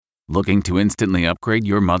Looking to instantly upgrade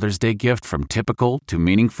your Mother's Day gift from typical to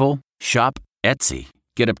meaningful? Shop Etsy.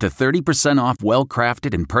 Get up to 30% off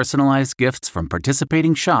well-crafted and personalized gifts from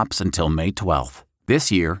participating shops until May 12th. This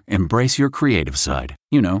year, embrace your creative side.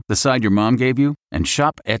 You know, the side your mom gave you. And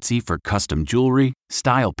shop Etsy for custom jewelry,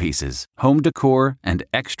 style pieces, home decor, and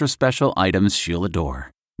extra special items she'll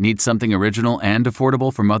adore. Need something original and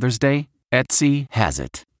affordable for Mother's Day? Etsy has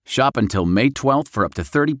it. Shop until May 12th for up to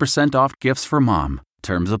 30% off gifts for mom.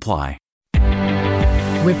 Terms apply.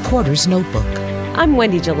 Reporter's Notebook. I'm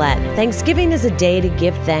Wendy Gillette. Thanksgiving is a day to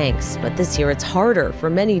give thanks, but this year it's harder for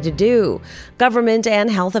many to do. Government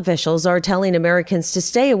and health officials are telling Americans to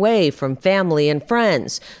stay away from family and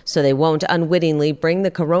friends so they won't unwittingly bring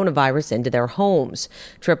the coronavirus into their homes.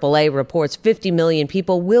 AAA reports 50 million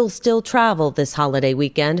people will still travel this holiday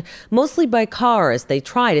weekend, mostly by car as they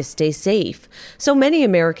try to stay safe. So many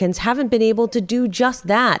Americans haven't been able to do just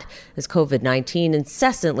that as COVID-19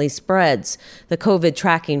 incessantly spreads. The COVID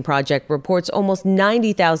Tracking Project reports almost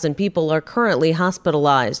 90,000 people are currently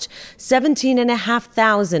hospitalized,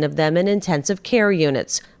 17,500 of them in intensive care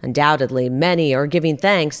units. Undoubtedly, many are giving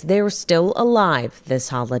thanks they're still alive this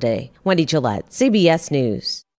holiday. Wendy Gillette, CBS News.